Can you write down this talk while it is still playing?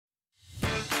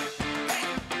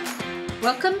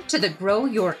Welcome to the Grow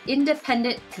Your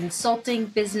Independent Consulting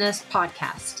Business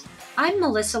podcast. I'm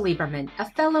Melisa Lieberman, a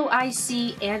fellow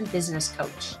IC and business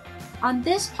coach. On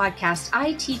this podcast,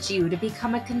 I teach you to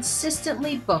become a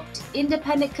consistently booked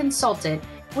independent consultant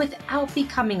without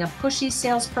becoming a pushy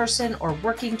salesperson or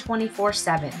working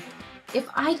 24/7. If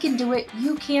I can do it,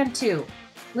 you can too.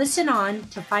 Listen on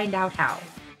to find out how.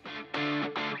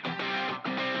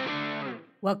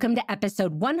 Welcome to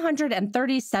episode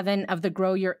 137 of the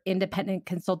Grow Your Independent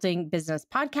Consulting Business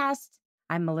podcast.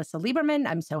 I'm Melisa Lieberman.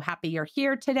 I'm so happy you're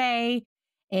here today.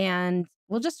 And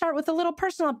we'll just start with a little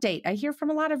personal update. I hear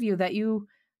from a lot of you that you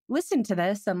listen to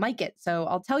this and like it. So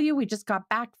I'll tell you, we just got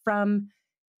back from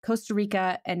Costa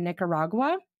Rica and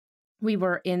Nicaragua. We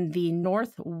were in the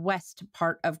northwest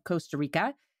part of Costa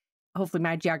Rica. Hopefully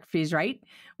my geography is right.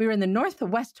 We were in the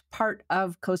northwest part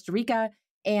of Costa Rica.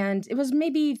 And it was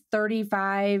maybe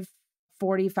 35,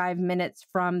 45 minutes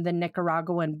from the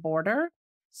Nicaraguan border.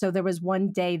 So there was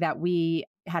one day that we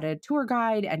had a tour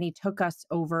guide and he took us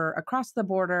over across the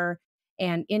border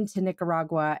and into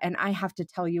Nicaragua. And I have to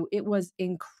tell you, it was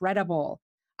incredible.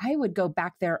 I would go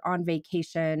back there on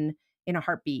vacation in a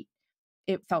heartbeat.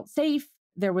 It felt safe.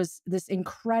 There was this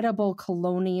incredible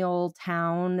colonial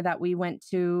town that we went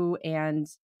to and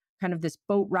kind of this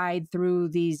boat ride through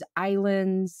these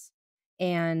islands.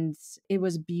 And it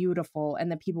was beautiful.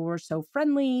 And the people were so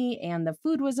friendly and the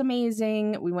food was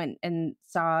amazing. We went and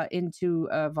saw into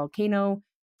a volcano,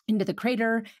 into the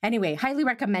crater. Anyway, highly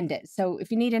recommend it. So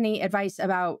if you need any advice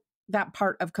about that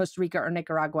part of Costa Rica or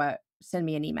Nicaragua, send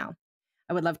me an email.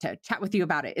 I would love to chat with you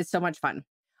about it. It's so much fun.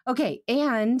 Okay.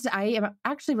 And I am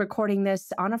actually recording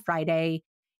this on a Friday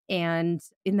and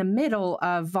in the middle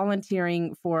of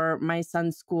volunteering for my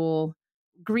son's school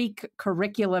Greek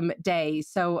curriculum day.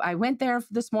 So I went there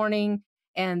this morning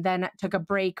and then took a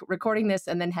break recording this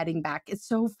and then heading back. It's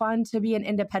so fun to be an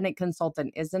independent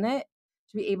consultant, isn't it?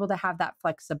 To be able to have that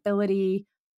flexibility.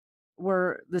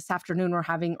 This afternoon, we're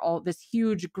having all this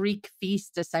huge Greek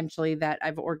feast essentially that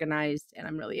I've organized and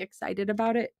I'm really excited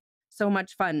about it. So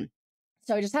much fun.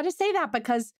 So I just had to say that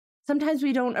because sometimes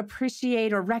we don't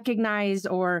appreciate or recognize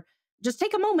or just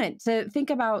take a moment to think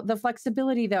about the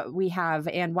flexibility that we have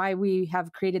and why we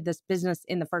have created this business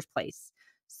in the first place.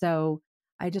 So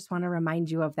I just want to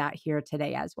remind you of that here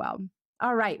today as well.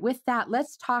 All right, with that,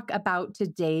 let's talk about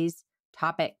today's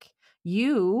topic.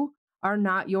 You are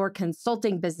not your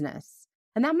consulting business.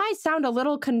 And that might sound a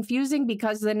little confusing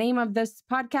because the name of this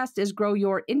podcast is Grow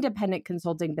Your Independent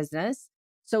Consulting Business.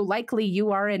 So likely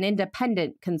you are an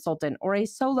independent consultant or a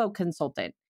solo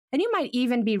consultant. And you might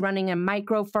even be running a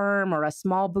micro firm or a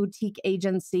small boutique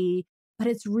agency, but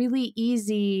it's really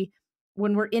easy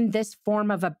when we're in this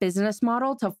form of a business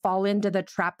model to fall into the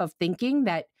trap of thinking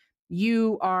that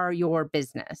you are your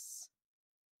business,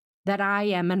 that I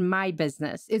am in my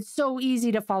business. It's so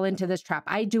easy to fall into this trap.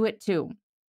 I do it too.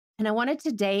 And I want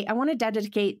to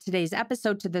dedicate today's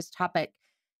episode to this topic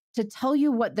to tell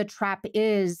you what the trap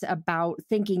is about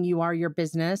thinking you are your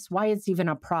business, why it's even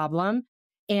a problem,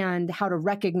 and how to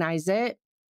recognize it,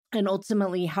 and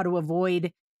ultimately how to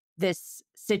avoid this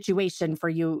situation for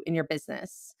you in your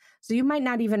business. So you might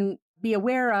not even be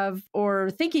aware of or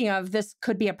thinking of this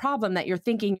could be a problem that you're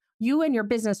thinking you and your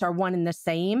business are one and the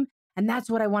same. And that's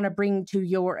what I want to bring to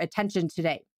your attention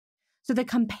today. So the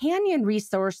companion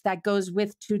resource that goes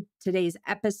with today's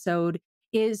episode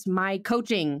is my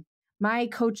coaching. I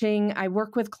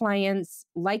work with clients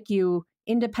like you,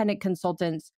 independent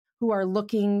consultants, who are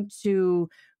looking to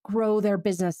grow their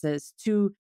businesses,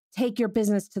 to take your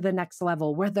business to the next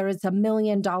level, whether it's $1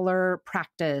 million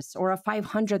practice or a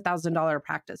 $500,000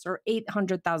 practice or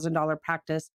 $800,000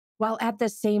 practice, while at the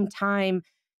same time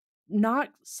not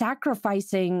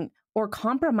sacrificing or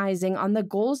compromising on the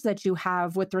goals that you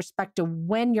have with respect to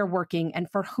when you're working and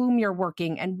for whom you're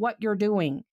working and what you're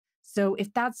doing. So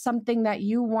if that's something that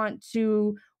you want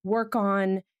to work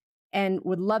on and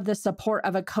would love the support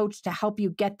of a coach to help you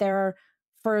get there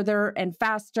further and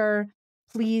faster,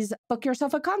 please book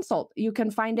yourself a consult. You can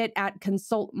find it at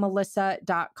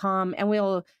consultmelisa.com.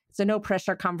 And it's a no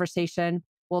pressure conversation.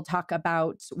 We'll talk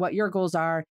about what your goals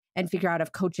are and figure out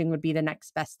if coaching would be the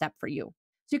next best step for you.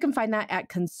 So you can find that at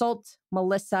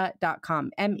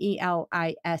consultmelisa.com,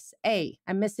 Melisa.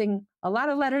 I'm missing a lot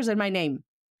of letters in my name.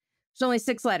 There's only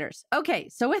 6 letters. Okay,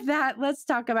 so with that, let's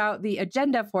talk about the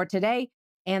agenda for today,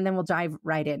 and then we'll dive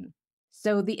right in.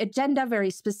 So the agenda very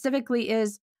specifically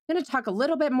is I'm going to talk a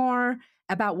little bit more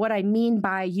about what I mean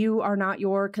by you are not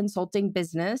your consulting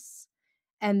business.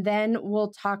 And then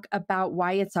we'll talk about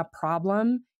why it's a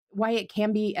problem, why it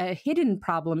can be a hidden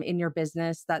problem in your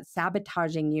business that's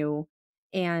sabotaging you,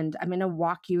 And I'm going to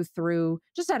walk you through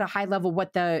just at a high level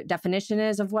what the definition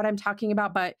is of what I'm talking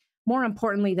about. But more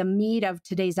importantly, the meat of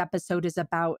today's episode is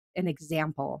about an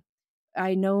example.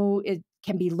 I know it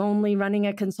can be lonely running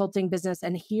a consulting business,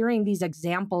 and hearing these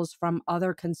examples from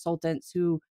other consultants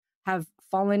who have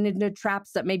fallen into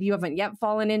traps that maybe you haven't yet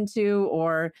fallen into,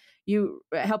 or you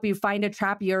help you find a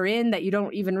trap you're in that you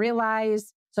don't even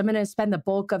realize. So I'm going to spend the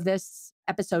bulk of this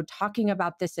episode talking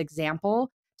about this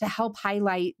example to help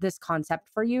highlight this concept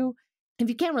for you. If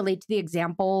you can't relate to the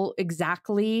example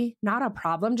exactly, not a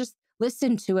problem. Just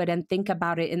listen to it and think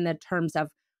about it in the terms of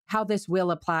how this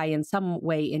will apply in some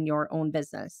way in your own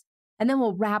business. And then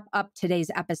we'll wrap up today's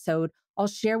episode. I'll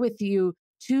share with you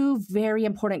two very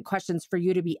important questions for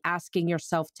you to be asking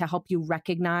yourself to help you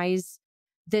recognize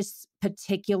this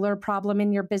particular problem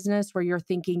in your business where you're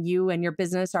thinking you and your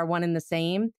business are one and the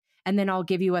same. And then I'll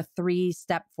give you a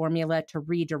 3-step formula to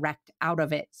redirect out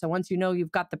of it. So once you know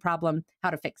you've got the problem, how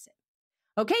to fix it.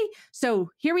 Okay, so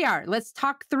here we are. Let's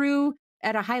talk through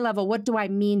at a high level, what do I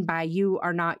mean by you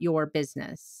are not your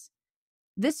business?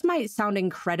 This might sound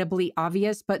incredibly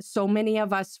obvious, but so many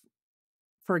of us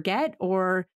forget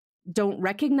or don't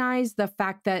recognize the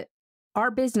fact that our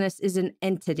business is an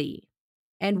entity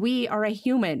and we are a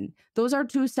human. Those are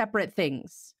two separate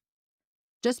things.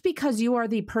 Just because you are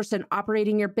the person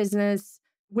operating your business,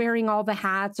 wearing all the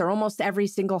hats or almost every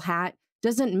single hat,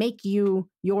 doesn't make you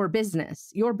your business.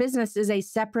 Your business is a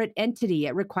separate entity.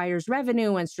 It requires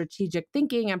revenue and strategic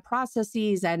thinking and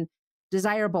processes and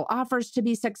desirable offers to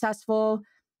be successful.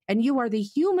 And you are the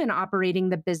human operating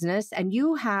the business, and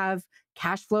you have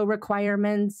cash flow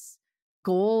requirements,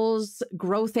 goals,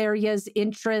 growth areas,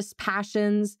 interests,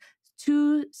 passions,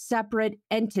 two separate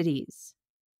entities.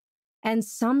 And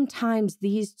sometimes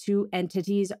these two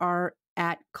entities are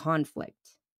at conflict.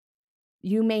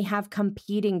 You may have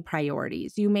competing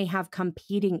priorities. You may have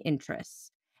competing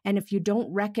interests. And if you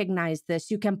don't recognize this,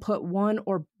 you can put one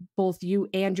or both you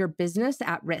and your business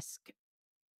at risk.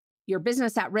 Your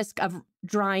business at risk of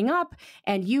drying up,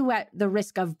 and you at the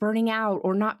risk of burning out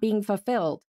or not being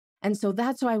fulfilled. And so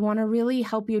that's why I want to really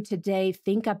help you today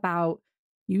think about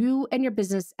you and your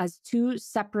business as two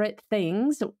separate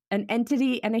things, an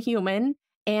entity and a human,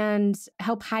 and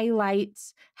help highlight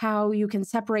how you can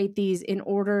separate these in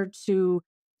order to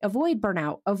avoid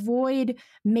burnout, avoid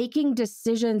making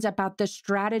decisions about the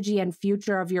strategy and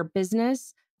future of your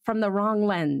business from the wrong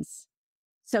lens.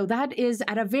 So that is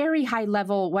at a very high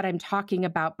level what I'm talking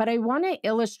about, but I want to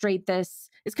illustrate this.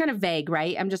 It's kind of vague,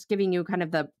 right? I'm just giving you kind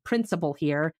of the principle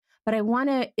here, but I want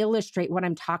to illustrate what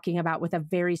I'm talking about with a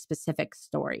very specific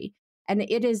story. And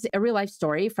it is a real life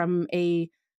story from a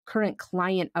current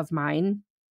client of mine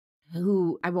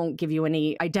who I won't give you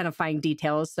any identifying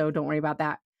details, so don't worry about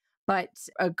that. But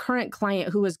a current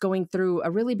client who was going through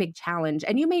a really big challenge,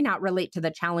 and you may not relate to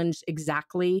the challenge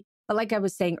exactly, but like I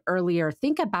was saying earlier,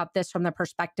 think about this from the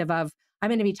perspective of, I'm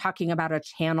going to be talking about a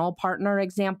channel partner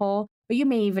example, but you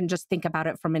may even just think about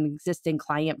it from an existing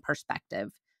client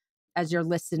perspective as you're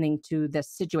listening to this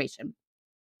situation.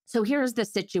 So here's the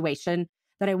situation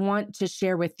that I want to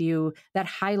share with you that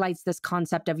highlights this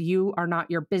concept of you are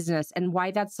not your business and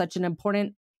why that's such an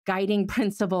important guiding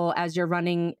principle as you're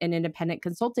running an independent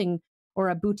consulting or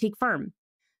a boutique firm.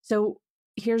 So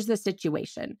here's the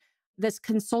situation. This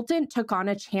consultant took on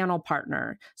a channel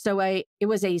partner. So it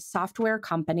was a software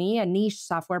company, a niche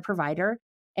software provider,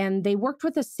 and they worked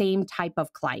with the same type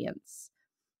of clients.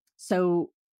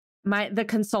 So the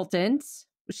consultant,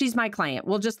 she's my client.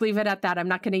 We'll just leave it at that. I'm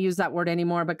not going to use that word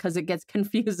anymore because it gets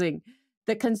confusing.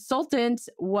 The consultant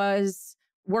was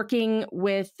working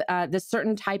with this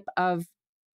certain type of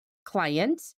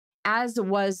client, as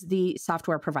was the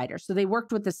software provider. So they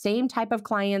worked with the same type of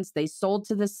clients. They sold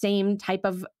to the same type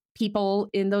of people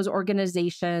in those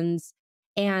organizations.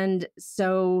 And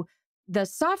so the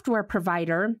software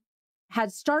provider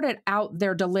had started out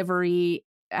their delivery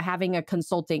having a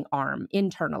consulting arm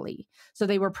internally. So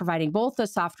they were providing both the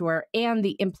software and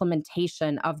the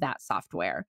implementation of that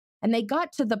software. And they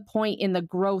got to the point in the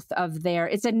growth of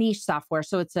it's a niche software.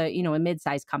 So it's a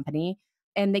mid-sized company.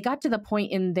 And they got to the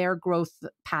point in their growth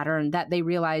pattern that they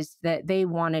realized that they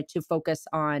wanted to focus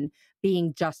on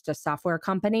being just a software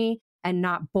company and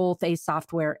not both a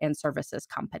software and services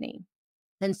company.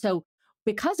 And so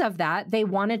because of that, they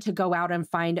wanted to go out and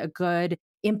find a good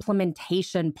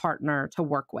implementation partner to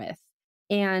work with.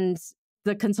 And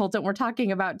the consultant we're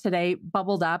talking about today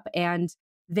bubbled up, and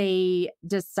they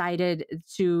decided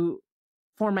to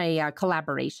form a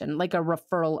collaboration, like a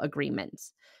referral agreement,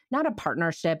 not a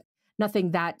partnership,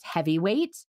 nothing that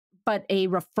heavyweight, but a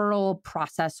referral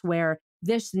process where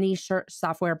this niche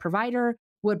software provider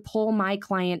would pull my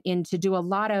client in to do a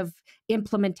lot of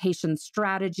implementation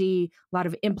strategy, a lot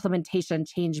of implementation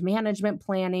change management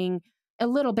planning, a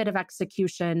little bit of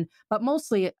execution, but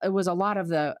mostly it was a lot of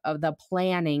the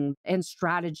planning and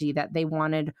strategy that they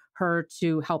wanted her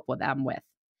to help with them with.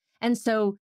 And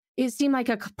so it seemed like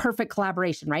a perfect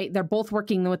collaboration, right? They're both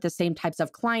working with the same types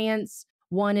of clients.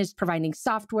 One is providing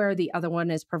software, the other one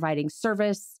is providing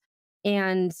service.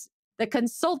 And the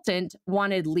consultant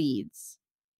wanted leads.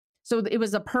 So it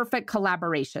was a perfect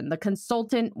collaboration. The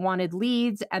consultant wanted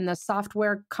leads, and the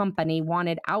software company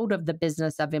wanted out of the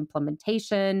business of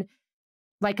implementation.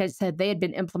 Like I said, they had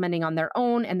been implementing on their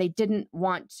own, and they didn't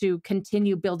want to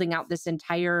continue building out this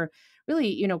entire,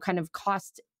 really, kind of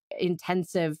cost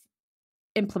intensive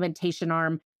implementation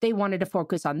arm. They wanted to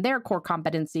focus on their core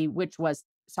competency, which was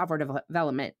software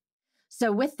development.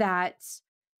 So with that,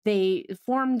 they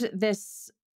formed this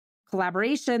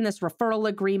collaboration, this referral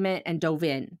agreement, and dove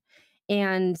in.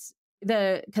 And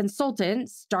the consultant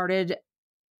started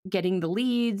getting the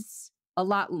leads a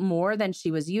lot more than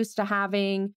she was used to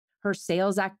having. Her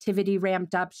sales activity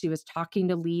ramped up. She was talking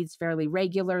to leads fairly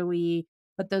regularly,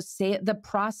 but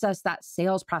that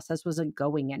sales process wasn't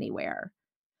going anywhere.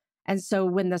 And so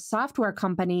when the software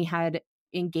company had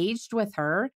engaged with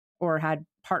her or had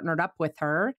partnered up with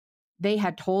her, they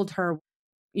had told her,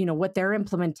 what their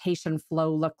implementation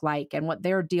flow looked like and what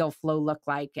their deal flow looked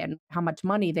like and how much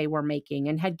money they were making,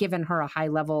 and had given her a high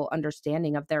level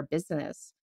understanding of their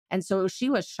business. And so she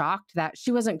was shocked that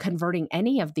she wasn't converting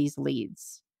any of these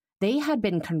leads. They had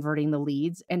been converting the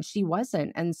leads and she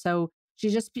wasn't. And so she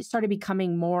just started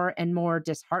becoming more and more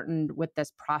disheartened with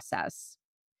this process.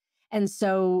 And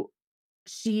so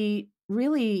she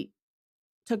really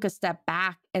took a step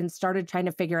back and started trying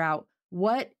to figure out,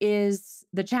 what is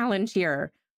the challenge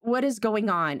here? What is going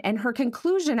on? And her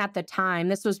conclusion at the time,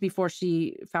 this was before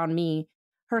she found me,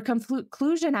 her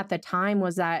conclusion at the time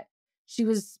was that she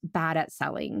was bad at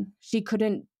selling. She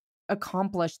couldn't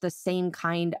accomplish the same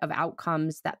kind of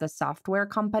outcomes that the software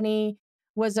company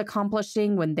was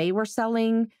accomplishing when they were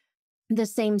selling the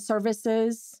same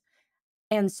services.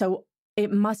 And so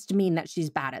it must mean that she's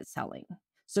bad at selling.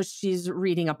 So she's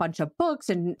reading a bunch of books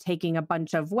and taking a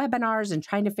bunch of webinars and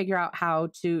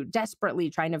desperately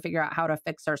trying to figure out how to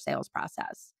fix her sales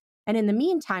process. And in the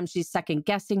meantime, she's second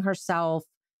guessing herself.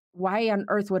 Why on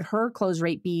earth would her close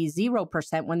rate be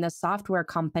 0% when the software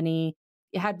company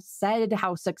had said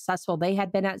how successful they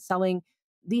had been at selling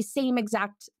these same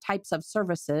exact types of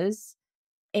services?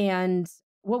 And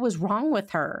what was wrong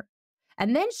with her?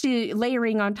 And then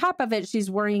layering on top of it,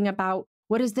 she's worrying about,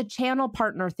 what is the channel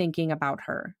partner thinking about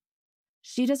her?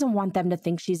 She doesn't want them to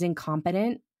think she's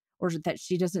incompetent or that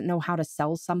she doesn't know how to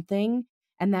sell something,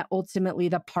 and that ultimately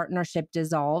the partnership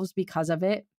dissolves because of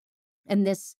it. And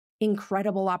this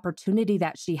incredible opportunity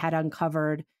that she had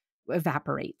uncovered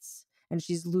evaporates, and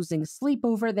she's losing sleep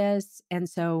over this. And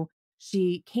so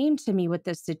she came to me with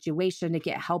this situation to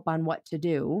get help on what to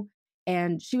do.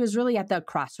 And she was really at the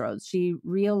crossroads. She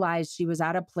realized she was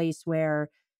at a place where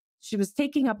she was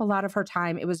taking up a lot of her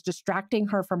time. It was distracting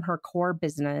her from her core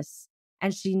business,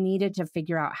 and she needed to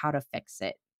figure out how to fix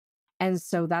it. And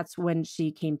so that's when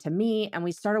she came to me and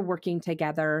we started working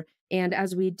together. And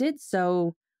as we did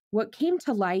so, what came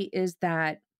to light is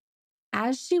that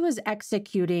as she was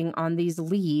executing on these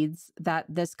leads that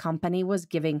this company was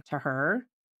giving to her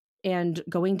and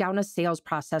going down a sales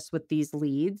process with these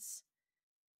leads,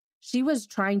 she was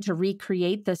trying to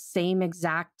recreate the same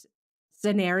exact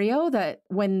scenario that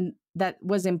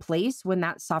was in place when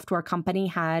that software company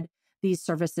had these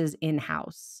services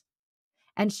in-house.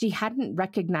 And she hadn't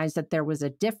recognized that there was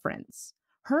a difference.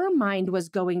 Her mind was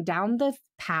going down the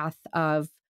path of,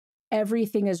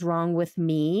 everything is wrong with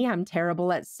me. I'm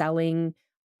terrible at selling.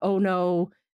 Oh no,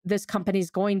 this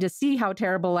company's going to see how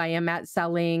terrible I am at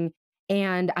selling,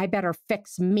 and I better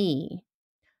fix me.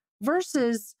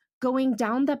 Versus going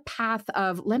down the path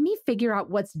of, let me figure out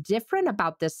what's different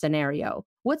about this scenario.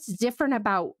 What's different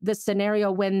about the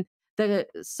scenario when the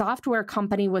software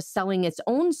company was selling its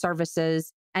own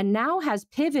services and now has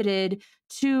pivoted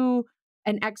to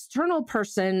an external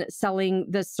person selling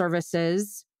the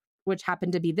services, which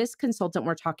happened to be this consultant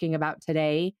we're talking about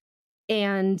today,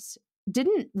 and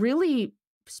didn't really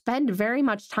spend very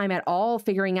much time at all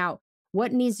figuring out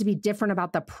what needs to be different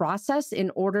about the process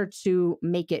in order to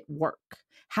make it work.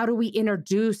 How do we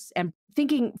introduce, and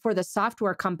thinking for the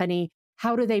software company,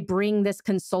 how do they bring this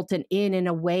consultant in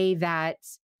a way that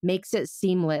makes it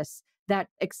seamless, that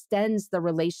extends the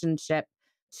relationship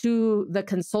to the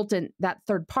consultant, that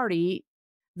third party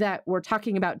that we're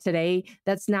talking about today,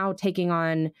 that's now taking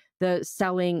on the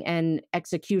selling and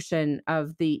execution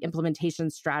of the implementation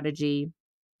strategy.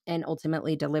 and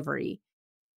ultimately delivery.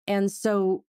 And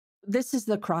so this is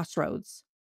the crossroads.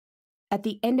 At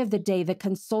the end of the day, the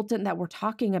consultant that we're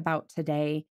talking about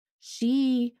today,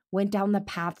 she went down the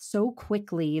path so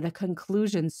quickly, the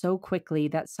conclusion so quickly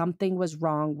that something was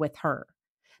wrong with her,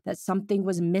 that something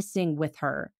was missing with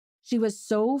her. She was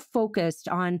so focused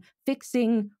on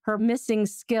fixing her missing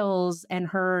skills and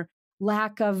her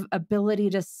lack of ability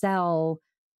to sell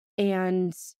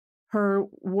and her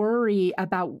worry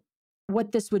about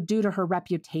what this would do to her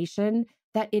reputation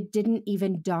that it didn't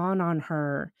even dawn on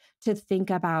her to think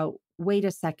about, wait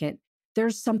a second,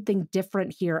 there's something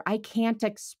different here. I can't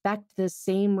expect the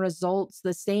same results,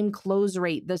 the same close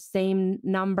rate, the same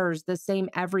numbers, the same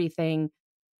everything,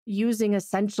 using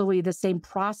essentially the same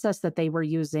process that they were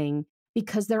using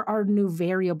because there are new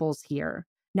variables here.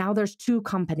 Now there's two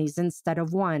companies instead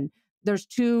of one. There's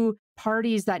two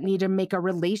parties that need to make a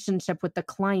relationship with the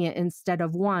client instead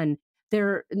of one.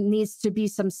 There needs to be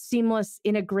some seamless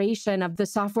integration of the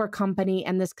software company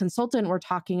and this consultant we're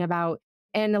talking about,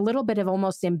 and a little bit of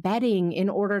almost embedding in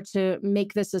order to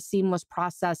make this a seamless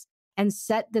process and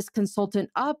set this consultant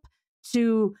up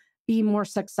to be more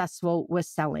successful with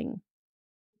selling.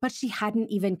 But she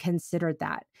hadn't even considered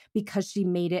that because she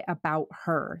made it about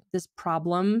her, this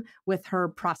problem with her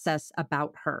process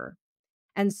about her.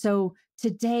 And so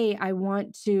today I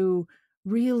want to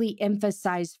really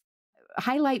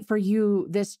highlight for you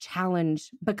this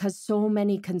challenge because so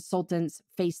many consultants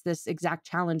face this exact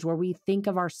challenge where we think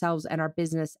of ourselves and our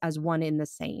business as one in the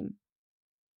same.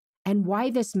 And why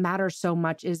this matters so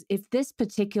much is if this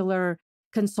particular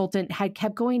consultant had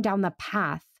kept going down the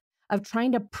path of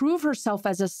trying to prove herself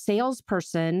as a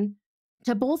salesperson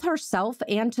to both herself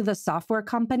and to the software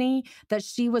company that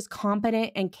she was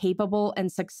competent and capable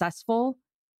and successful,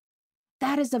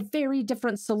 that is a very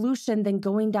different solution than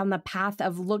going down the path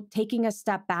of taking a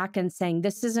step back and saying,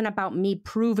 this isn't about me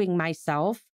proving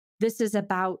myself. This is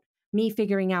about me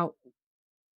figuring out,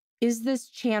 is this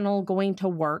channel going to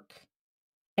work?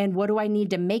 And what do I need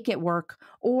to make it work?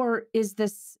 Or is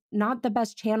this not the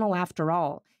best channel after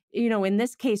all? In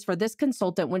this case, for this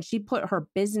consultant, when she put her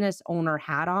business owner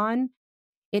hat on,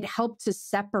 it helped to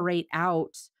separate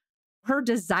out her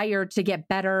desire to get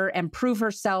better and prove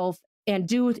herself and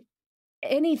do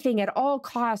anything at all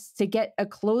costs to get a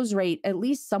close rate, at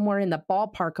least somewhere in the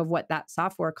ballpark of what that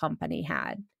software company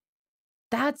had.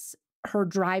 That's her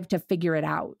drive to figure it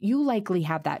out. You likely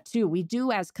have that too. We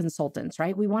do as consultants,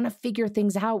 right? We want to figure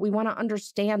things out. We want to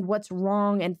understand what's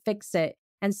wrong and fix it.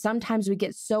 And sometimes we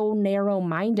get so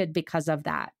narrow-minded because of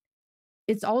that.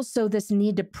 It's also this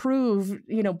need to prove,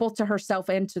 both to herself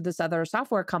and to this other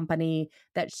software company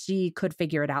that she could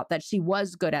figure it out, that she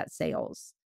was good at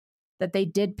sales, that they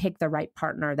did pick the right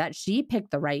partner, that she picked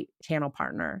the right channel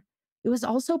partner. It was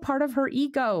also part of her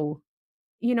ego.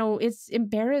 It's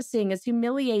embarrassing, it's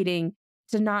humiliating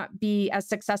to not be as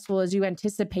successful as you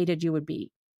anticipated you would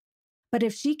be. But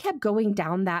if she kept going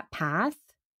down that path,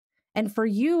 and for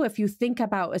you, if you think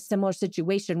about a similar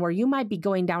situation where you might be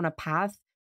going down a path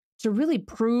to really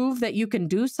prove that you can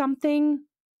do something,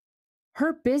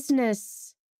 her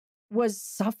business was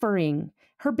suffering.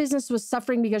 Her business was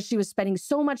suffering because she was spending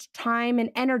so much time and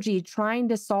energy trying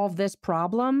to solve this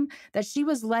problem that she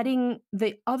was letting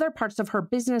the other parts of her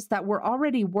business that were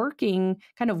already working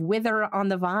kind of wither on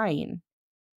the vine.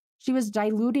 She was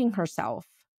diluting herself.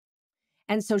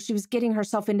 And so she was getting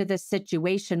herself into this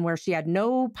situation where she had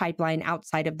no pipeline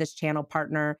outside of this channel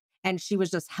partner. And she was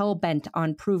just hell-bent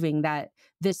on proving that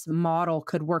this model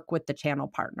could work with the channel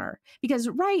partner. Because,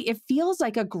 right, it feels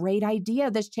like a great idea.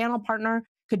 This channel partner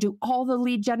could do all the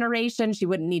lead generation. She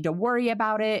wouldn't need to worry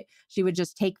about it. She would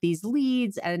just take these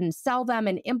leads and sell them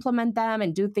and implement them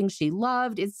and do things she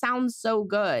loved. It sounds so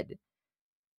good.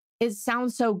 It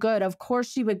sounds so good. Of course,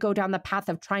 she would go down the path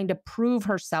of trying to prove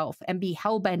herself and be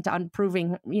hell-bent on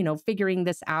proving, figuring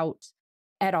this out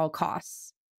at all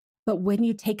costs. But when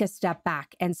you take a step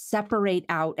back and separate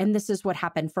out, and this is what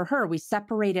happened for her, we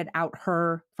separated out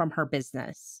her from her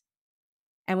business.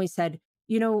 And we said,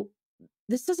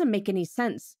 this doesn't make any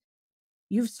sense.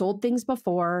 You've sold things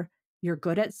before. You're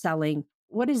good at selling.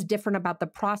 What is different about the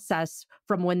process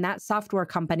from when that software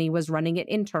company was running it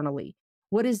internally?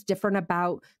 What is different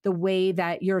about the way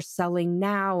that you're selling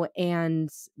now and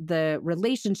the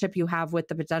relationship you have with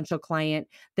the potential client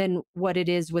than what it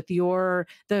is with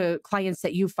the clients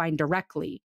that you find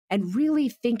directly? And really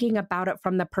thinking about it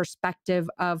from the perspective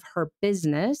of her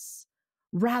business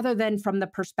rather than from the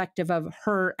perspective of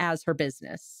her as her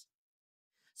business.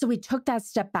 So we took that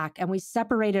step back and we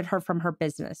separated her from her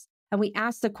business. And we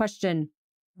asked the question,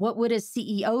 what would a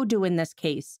CEO do in this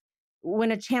case?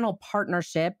 when a channel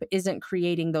partnership isn't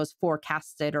creating those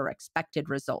forecasted or expected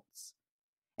results.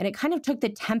 And it kind of took the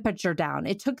temperature down.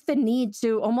 It took the need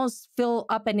to almost fill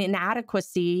up an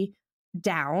inadequacy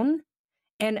down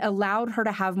and allowed her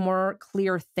to have more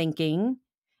clear thinking.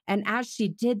 And as she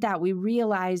did that, we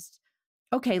realized,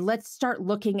 okay, let's start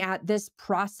looking at this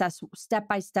process step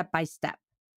by step by step.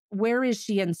 Where is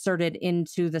she inserted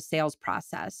into the sales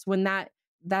process? When that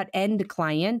end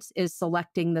client is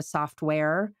selecting the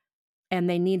software and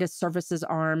they need a services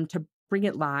arm to bring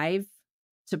it live,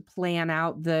 to plan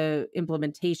out the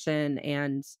implementation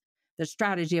and the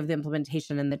strategy of the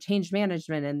implementation and the change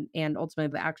management and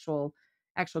ultimately the actual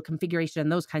configuration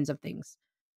and those kinds of things.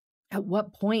 At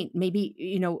what point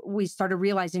maybe, we started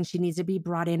realizing she needs to be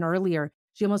brought in earlier.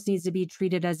 She almost needs to be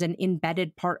treated as an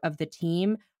embedded part of the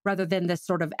team rather than this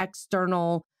sort of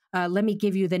external, let me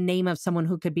give you the name of someone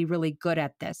who could be really good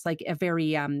at this, like a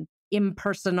very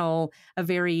impersonal, a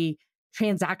very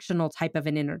transactional type of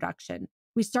an introduction.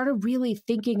 We started really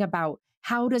thinking about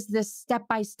how does this step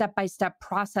by step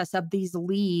process of these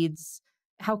leads,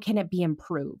 how can it be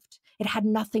improved? It had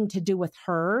nothing to do with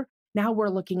her. Now we're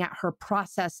looking at her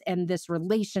process and this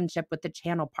relationship with the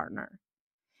channel partner.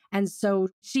 And so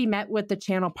she met with the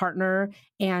channel partner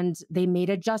and they made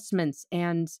adjustments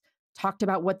and talked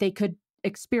about what they could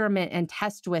experiment and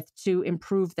test with to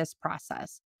improve this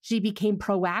process. She became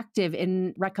proactive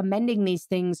in recommending these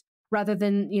things rather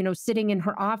than, sitting in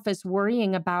her office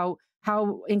worrying about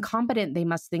how incompetent they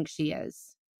must think she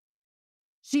is.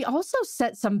 She also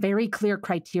set some very clear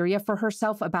criteria for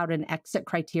herself about an exit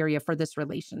criteria for this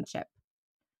relationship.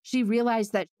 She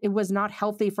realized that it was not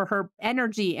healthy for her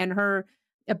energy and her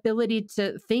ability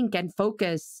to think and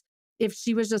focus if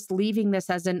she was just leaving this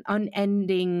as an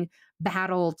unending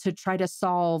battle to try to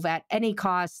solve at any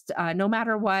cost, no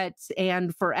matter what,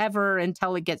 and forever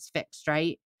until it gets fixed,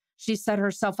 right? She set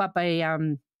herself up a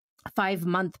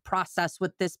 5-month process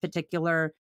with this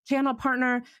particular channel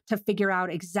partner to figure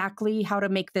out exactly how to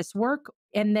make this work.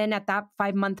 And then at that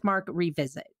 5-month mark,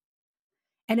 revisit.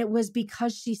 And it was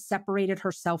because she separated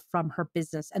herself from her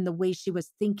business and the way she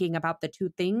was thinking about the two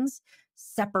things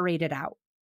separated out.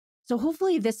 So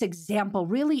hopefully this example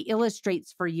really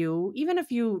illustrates for you, even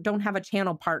if you don't have a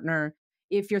channel partner,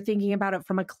 if you're thinking about it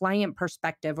from a client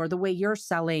perspective or the way you're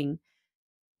selling,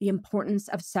 the importance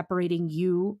of separating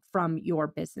you from your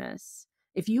business.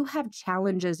 If you have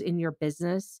challenges in your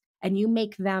business and you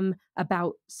make them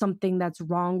about something that's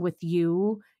wrong with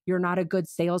you, you're not a good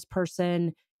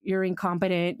salesperson, you're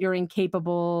incompetent, you're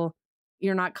incapable,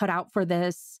 you're not cut out for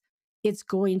this, it's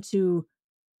going to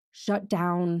shut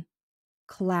down,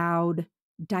 cloud,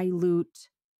 dilute,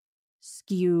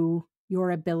 skew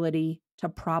your ability to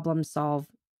problem solve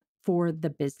for the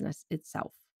business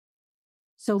itself.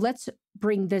 So let's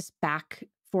bring this back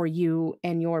for you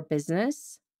and your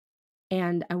business.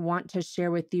 And I want to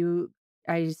share with you,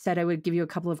 I said I would give you a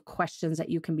couple of questions that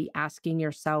you can be asking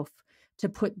yourself to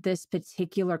put this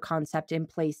particular concept in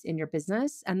place in your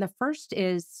business. And the first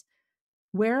is,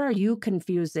 where are you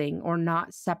confusing or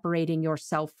not separating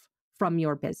yourself from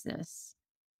your business?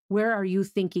 Where are you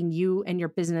thinking you and your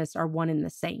business are one and the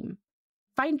same?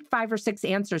 Find 5 or 6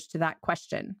 answers to that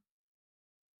question.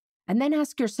 And then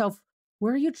ask yourself,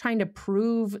 where are you trying to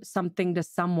prove something to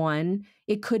someone?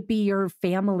 It could be your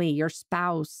family, your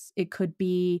spouse. It could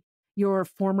be your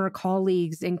former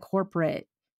colleagues in corporate.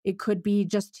 It could be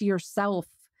just to yourself.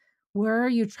 Where are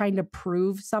you trying to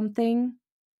prove something?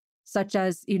 Such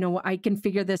as, I can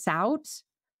figure this out.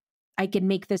 I can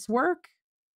make this work.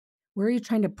 Where are you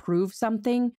trying to prove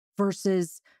something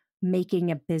versus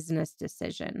making a business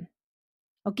decision?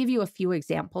 I'll give you a few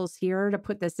examples here to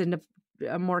put this into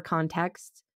more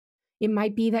context. It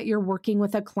might be that you're working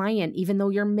with a client, even though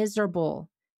you're miserable,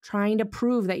 trying to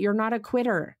prove that you're not a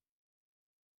quitter.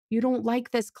 You don't like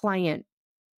this client.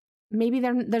 Maybe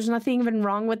there's nothing even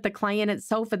wrong with the client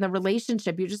itself and the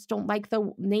relationship. You just don't like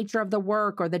the nature of the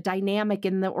work or the dynamic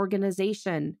in the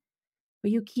organization.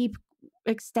 But you keep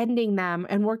extending them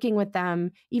and working with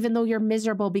them, even though you're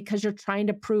miserable because you're trying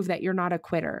to prove that you're not a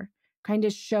quitter, trying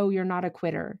to show you're not a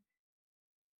quitter.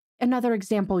 Another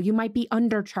example, you might be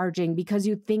undercharging because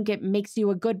you think it makes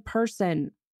you a good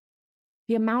person.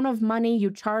 The amount of money you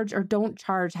charge or don't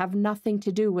charge have nothing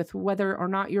to do with whether or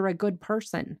not you're a good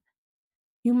person.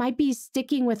 You might be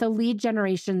sticking with a lead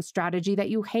generation strategy that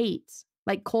you hate,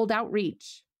 like cold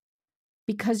outreach,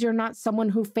 because you're not someone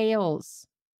who fails.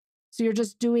 So you're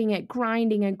just doing it,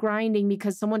 grinding and grinding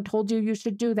because someone told you you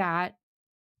should do that.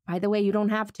 By the way, you don't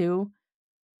have to.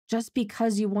 Just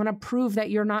because you want to prove that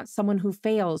you're not someone who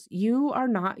fails. You are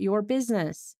not your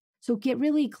business. So get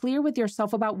really clear with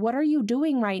yourself about what are you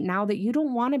doing right now that you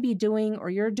don't want to be doing, or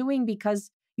you're doing because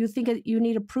you think that you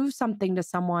need to prove something to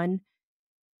someone.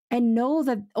 And know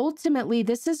that ultimately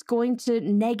this is going to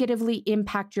negatively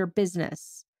impact your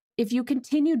business. If you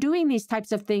continue doing these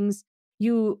types of things,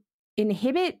 you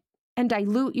inhibit and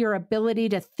dilute your ability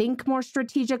to think more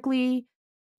strategically.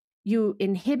 You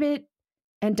inhibit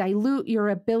and dilute your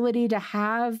ability to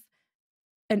have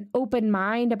an open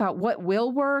mind about what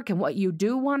will work and what you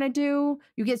do want to do.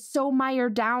 You get so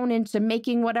mired down into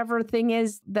making whatever thing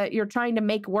is that you're trying to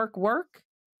make work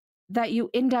that you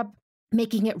end up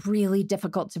making it really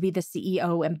difficult to be the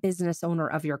CEO and business owner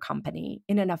of your company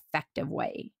in an effective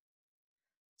way.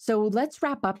 So let's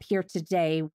wrap up here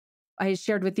today. I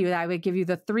shared with you that I would give you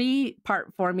the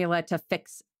 3-part formula to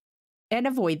fix and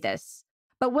avoid this.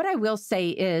 But what I will say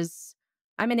is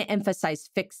I'm going to emphasize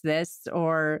fix this,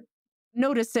 or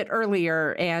notice it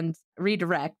earlier and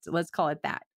redirect. Let's call it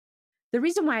that. The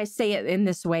reason why I say it in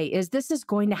this way is this is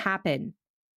going to happen.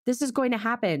 This is going to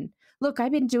happen. Look,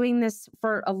 I've been doing this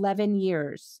for 11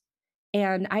 years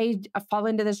and I fall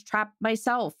into this trap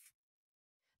myself.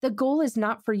 The goal is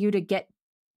not for you to get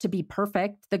to be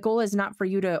perfect. The goal is not for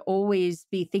you to always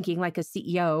be thinking like a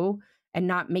CEO and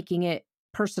not making it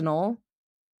personal.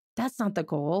 That's not the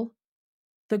goal.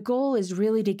 The goal is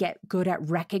really to get good at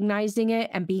recognizing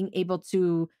it and being able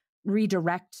to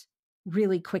redirect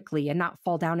really quickly and not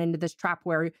fall down into this trap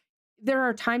where there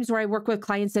are times where I work with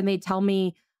clients and they tell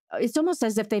me it's almost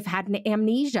as if they've had an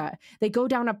amnesia. They go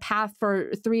down a path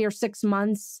for 3 or 6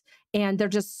 months and they're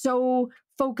just so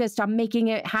focused on making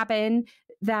it happen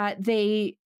that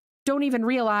they don't even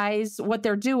realize what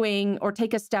they're doing or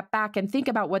take a step back and think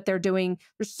about what they're doing.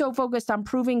 They're so focused on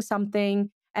proving something,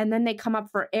 and then they come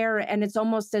up for air and it's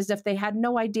almost as if they had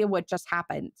no idea what just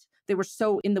happened. They were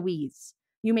so in the weeds.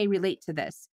 You may relate to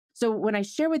this. So when I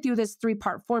share with you this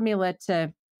 3-part formula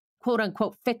to quote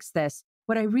unquote fix this,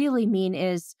 what I really mean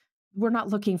is we're not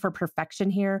looking for perfection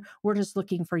here. We're just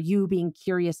looking for you being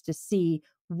curious to see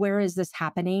where is this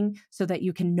happening so that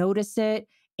you can notice it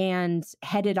and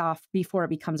head it off before it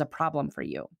becomes a problem for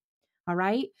you. All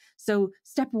right. So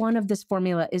step 1 of this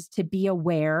formula is to be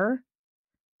aware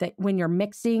that when you're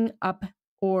mixing up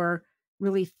or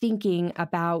really thinking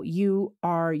about you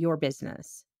are your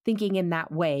business, thinking in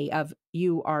that way of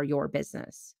you are your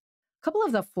business. A couple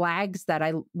of the flags that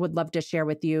I would love to share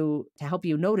with you to help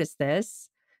you notice this.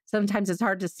 Sometimes it's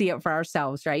hard to see it for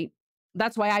ourselves, right?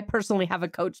 That's why I personally have a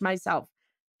coach myself.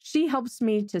 She helps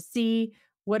me to see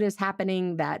what is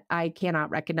happening that I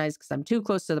cannot recognize because I'm too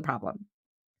close to the problem.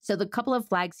 So the couple of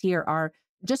flags here are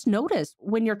just notice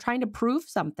when you're trying to prove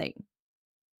something.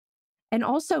 And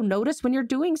also notice when you're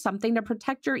doing something to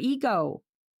protect your ego.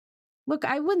 Look,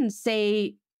 I wouldn't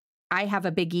say I have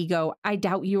a big ego. I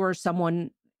doubt you are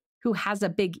someone who has a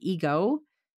big ego,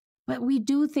 but we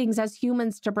do things as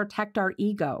humans to protect our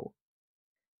ego.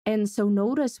 And so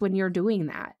notice when you're doing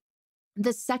that.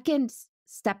 The second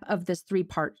step of this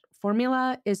 3-part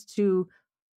formula is to,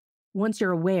 once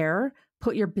you're aware,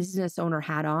 put your business owner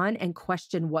hat on and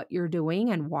question what you're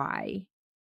doing and why.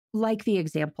 Like the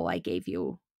example I gave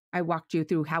you. I walked you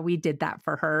through how we did that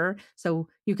for her. So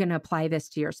you can apply this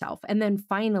to yourself. And then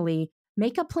finally,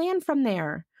 make a plan from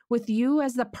there with you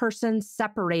as the person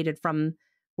separated from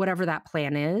whatever that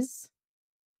plan is.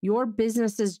 Your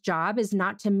business's job is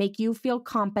not to make you feel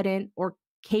competent or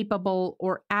capable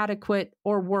or adequate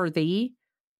or worthy.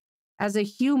 As a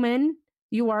human,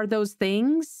 you are those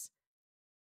things.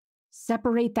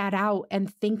 Separate that out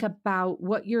and think about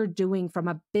what you're doing from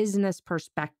a business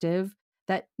perspective,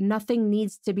 that nothing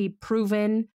needs to be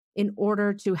proven in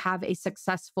order to have a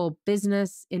successful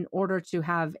business, in order to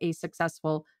have a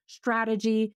successful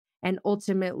strategy, and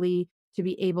ultimately to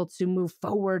be able to move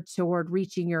forward toward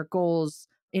reaching your goals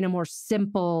in a more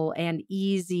simple and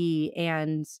easy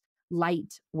and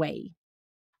light way.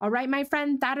 All right, my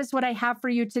friend, that is what I have for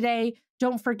you today.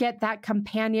 Don't forget that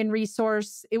companion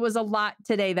resource. It was a lot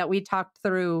today that we talked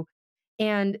through.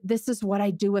 And this is what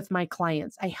I do with my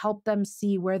clients. I help them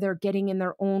see where they're getting in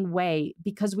their own way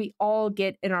because we all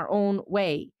get in our own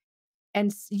way.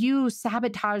 And you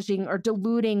sabotaging or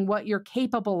diluting what you're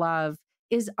capable of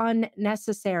is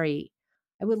unnecessary.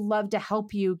 I would love to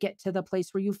help you get to the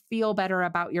place where you feel better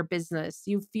about your business.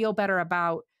 You feel better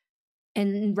about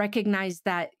and recognize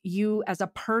that you as a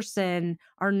person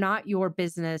are not your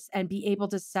business and be able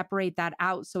to separate that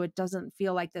out so it doesn't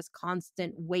feel like this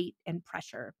constant weight and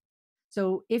pressure.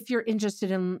 So if you're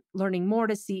interested in learning more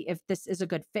to see if this is a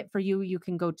good fit for you, you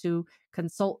can go to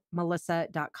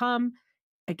consultmelisa.com.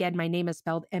 Again, my name is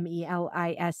spelled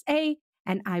Melisa,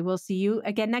 and I will see you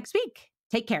again next week.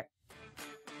 Take care.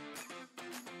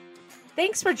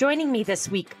 Thanks for joining me this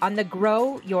week on the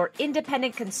Grow Your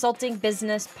Independent Consulting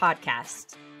Business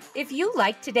podcast. If you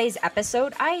liked today's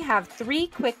episode, I have 3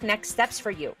 quick next steps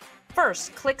for you.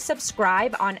 First, click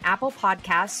subscribe on Apple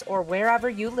Podcasts or wherever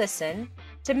you listen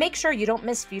to make sure you don't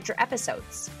miss future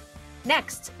episodes.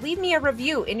 Next, leave me a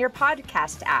review in your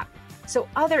podcast app so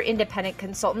other independent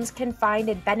consultants can find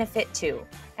and benefit too.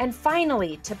 And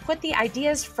finally, to put the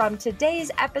ideas from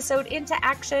today's episode into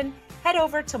action, head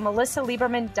over to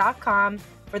melissalieberman.com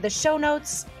for the show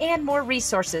notes and more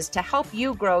resources to help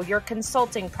you grow your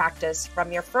consulting practice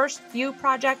from your first few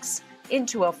projects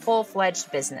into a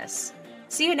full-fledged business.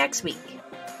 See you next week.